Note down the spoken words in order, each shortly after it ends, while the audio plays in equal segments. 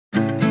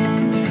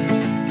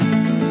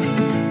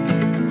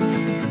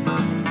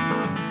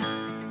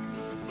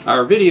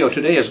Our video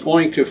today is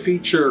going to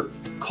feature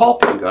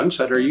caulking guns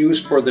that are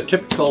used for the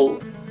typical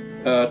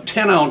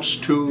 10-ounce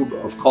tube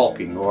of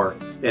caulking or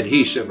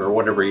adhesive or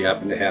whatever you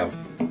happen to have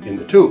in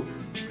the tube.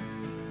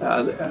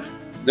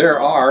 There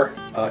are,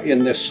 in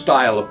this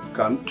style of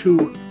gun,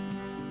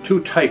 two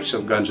types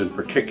of guns in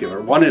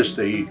particular. One is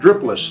the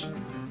dripless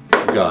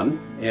gun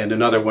and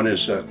another one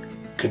is a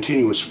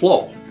continuous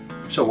flow.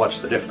 So what's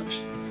the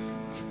difference?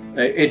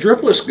 A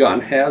dripless gun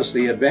has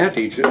the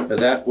advantage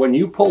that when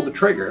you pull the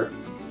trigger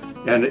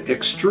and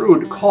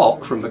extrude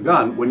caulk from the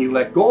gun, when you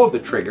let go of the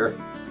trigger,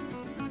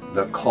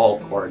 the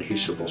caulk or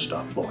adhesive will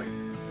stop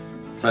flowing.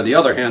 On the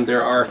other hand,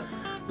 there are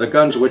the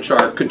guns which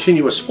are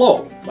continuous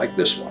flow, like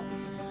this one.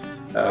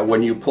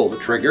 When you pull the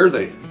trigger,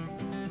 the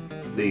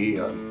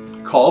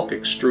caulk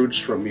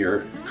extrudes from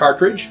your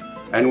cartridge,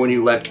 and when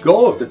you let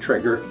go of the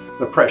trigger,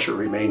 the pressure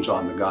remains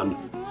on the gun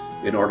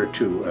in order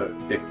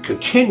to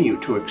continue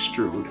to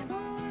extrude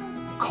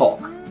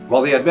caulk.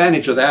 Well, the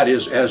advantage of that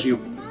is as you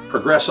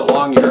progress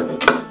along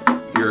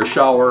your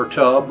shower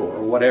tub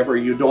or whatever,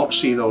 you don't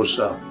see those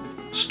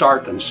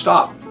start and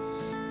stop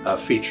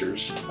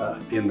features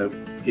in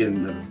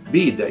the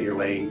bead that you're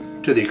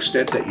laying to the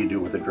extent that you do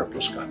with a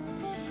dripless gun.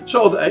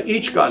 So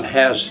each gun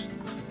has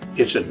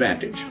its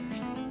advantage.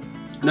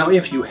 Now,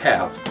 if you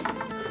have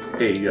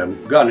a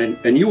gun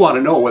and you want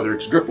to know whether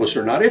it's dripless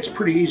or not, it's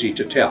pretty easy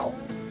to tell.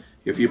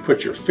 If you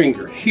put your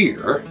finger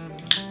here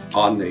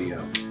on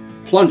the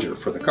plunger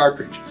for the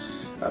cartridge,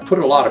 put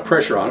a lot of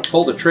pressure on it,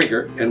 pull the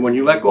trigger, and when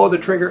you let go of the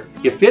trigger,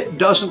 if it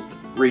doesn't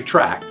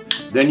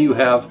retract, then you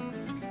have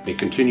a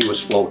continuous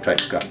flow type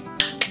gun.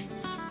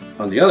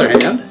 On the other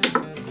hand,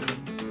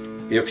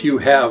 if you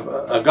have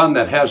a gun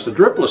that has the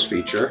dripless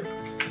feature,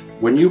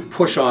 when you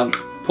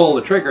pull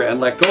the trigger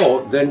and let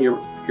go, then your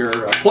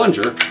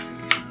plunger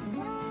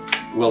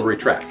will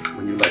retract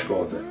when you let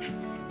go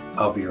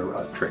of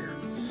your trigger.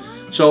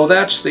 So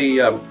that's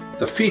the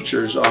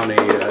features on a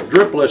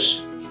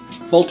dripless,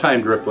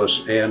 full-time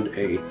dripless, and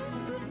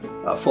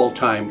a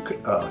full-time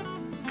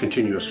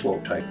continuous flow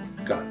type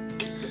gun.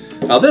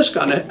 Now this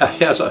gun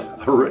has a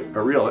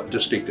real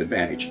distinct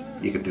advantage.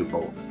 You can do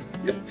both.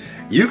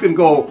 You can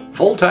go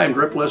full-time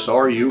dripless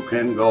or you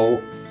can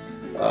go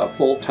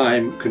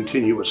full-time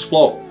continuous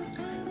flow.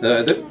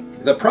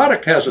 The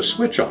product has a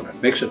switch on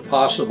it. Makes it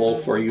possible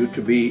for you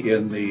to be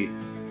in the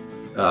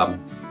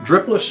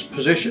dripless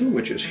position,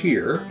 which is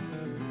here,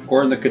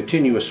 or in the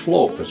continuous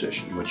flow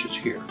position, which is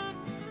here.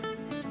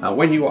 Now,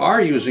 when you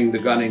are using the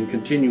gun in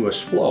continuous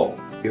flow,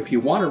 if you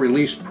want to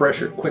release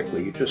pressure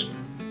quickly, you just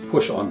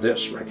push on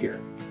this right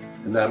here,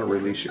 and that'll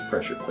release your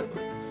pressure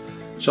quickly.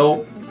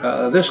 So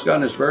this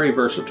gun is very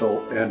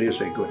versatile and is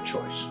a good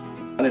choice.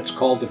 And it's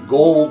called the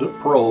Gold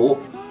Pro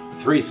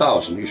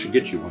 3000. You should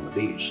get you one of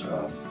these.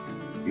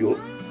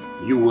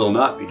 You will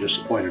not be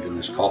disappointed in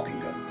this caulking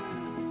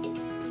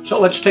gun.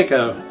 So let's take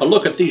a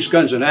look at these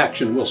guns in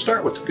action. We'll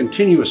start with the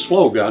continuous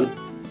flow gun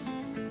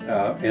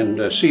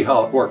and see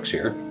how it works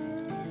here.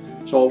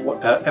 So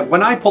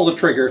when I pull the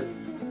trigger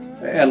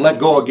and let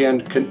go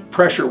again,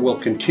 pressure will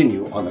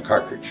continue on the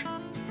cartridge.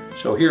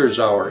 So here's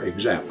our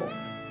example.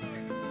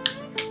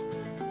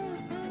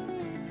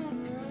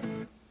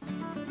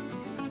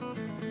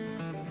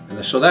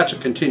 And so that's a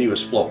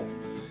continuous flow.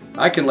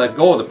 I can let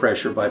go of the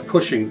pressure by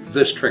pushing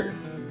this trigger.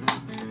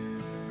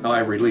 Now I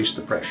release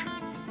the pressure.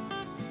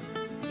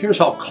 Here's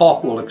how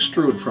caulk will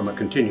extrude from a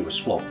continuous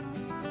flow.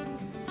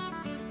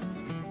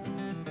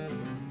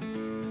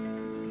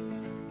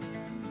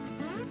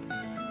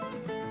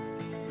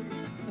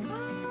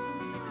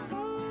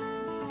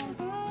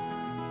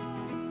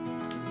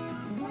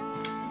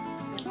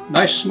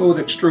 Nice smooth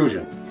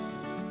extrusion,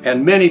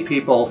 and many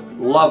people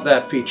love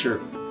that feature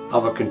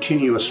of a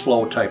continuous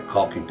flow type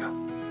caulking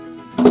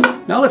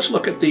gun. Now let's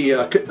look at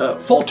the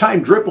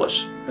full-time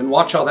dripless and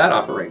watch how that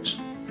operates.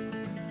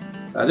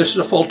 This is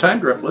a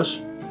full-time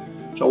dripless.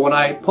 So when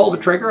I pull the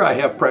trigger, I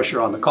have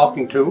pressure on the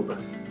caulking tube,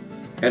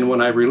 and when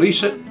I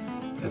release it,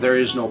 there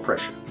is no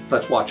pressure.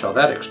 Let's watch how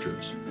that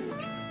extrudes.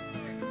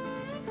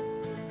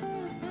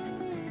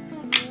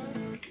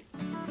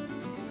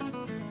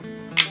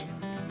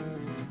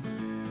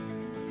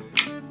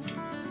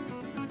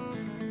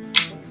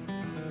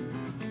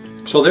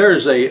 So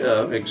there's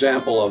an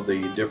example of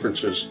the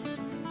differences,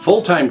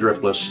 full-time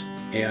dripless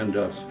and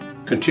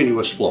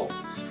continuous flow.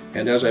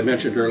 And as I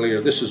mentioned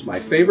earlier, this is my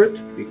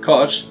favorite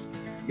because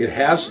it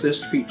has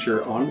this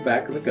feature on the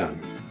back of the gun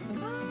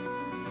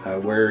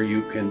where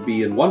you can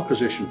be in one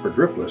position for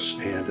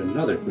dripless and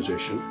another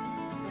position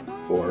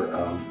for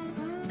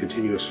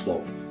continuous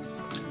flow.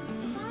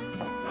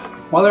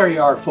 Well, there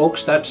you are,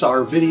 folks. That's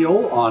our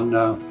video on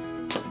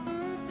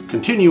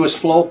continuous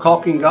flow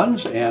caulking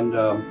guns and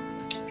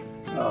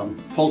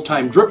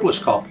full-time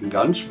dripless caulking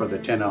guns for the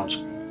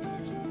 10-ounce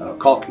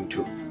caulking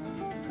tube.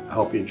 I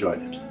hope you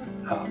enjoyed it.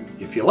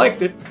 If you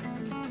liked it,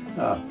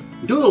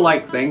 do the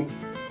like thing,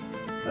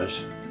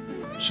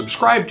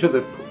 subscribe to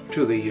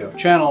the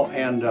channel,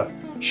 and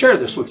share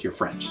this with your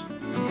friends.